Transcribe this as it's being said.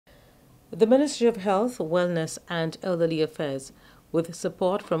The Ministry of Health, Wellness and Elderly Affairs, with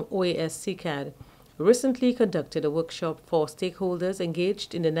support from OAS CICAD, recently conducted a workshop for stakeholders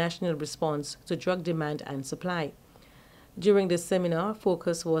engaged in the national response to drug demand and supply. During this seminar,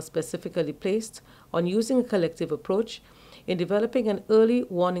 focus was specifically placed on using a collective approach in developing an early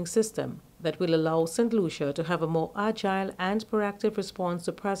warning system that will allow Saint Lucia to have a more agile and proactive response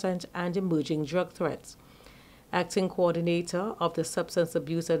to present and emerging drug threats. Acting Coordinator of the Substance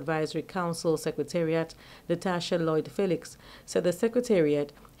Abuse Advisory Council Secretariat, Natasha Lloyd-Felix, said the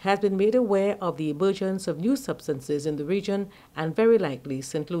Secretariat has been made aware of the emergence of new substances in the region and very likely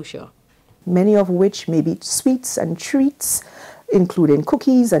Saint Lucia. Many of which may be sweets and treats, including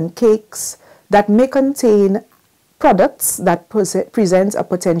cookies and cakes, that may contain products that present a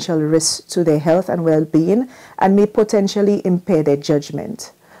potential risk to their health and well-being and may potentially impair their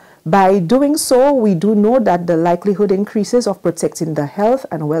judgment. By doing so, we do know that the likelihood increases of protecting the health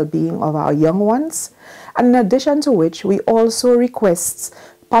and well-being of our young ones. And in addition to which, we also request,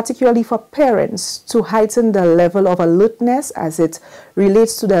 particularly for parents, to heighten the level of alertness as it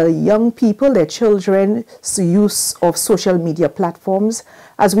relates to the young people, their children's use of social media platforms,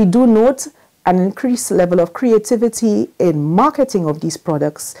 as we do note an increased level of creativity in marketing of these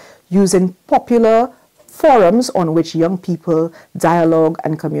products using popular forums on which young people dialogue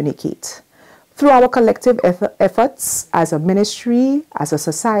and communicate. Through our collective efforts as a ministry, as a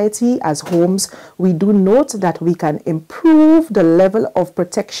society, as homes, we do note that we can improve the level of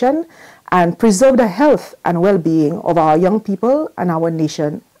protection and preserve the health and well-being of our young people and our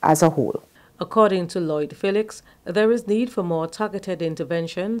nation as a whole. According to Lloyd-Felix, there is need for more targeted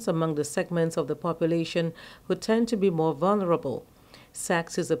interventions among the segments of the population who tend to be more vulnerable.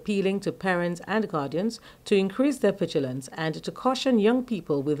 SAACS is appealing to parents and guardians to increase their vigilance and to caution young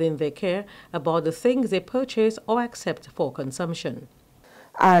people within their care about the things they purchase or accept for consumption.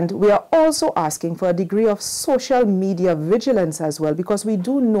 And we are also asking for a degree of social media vigilance as well, because we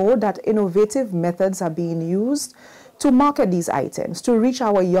do know that innovative methods are being used to market these items, to reach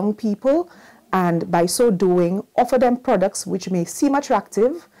our young people, and by so doing, offer them products which may seem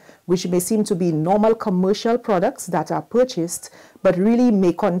attractive, which may seem to be normal commercial products that are purchased, but really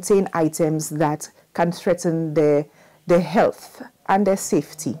may contain items that can threaten their health and their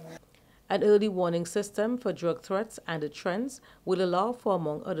safety. An early warning system for drug threats and the trends will allow for,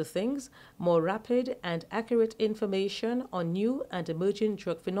 among other things, more rapid and accurate information on new and emerging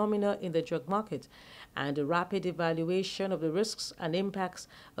drug phenomena in the drug market and a rapid evaluation of the risks and impacts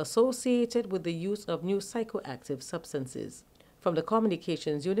associated with the use of new psychoactive substances. From the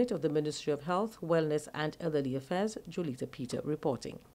Communications Unit of the Ministry of Health, Wellness and Elderly Affairs, Julita Peter reporting.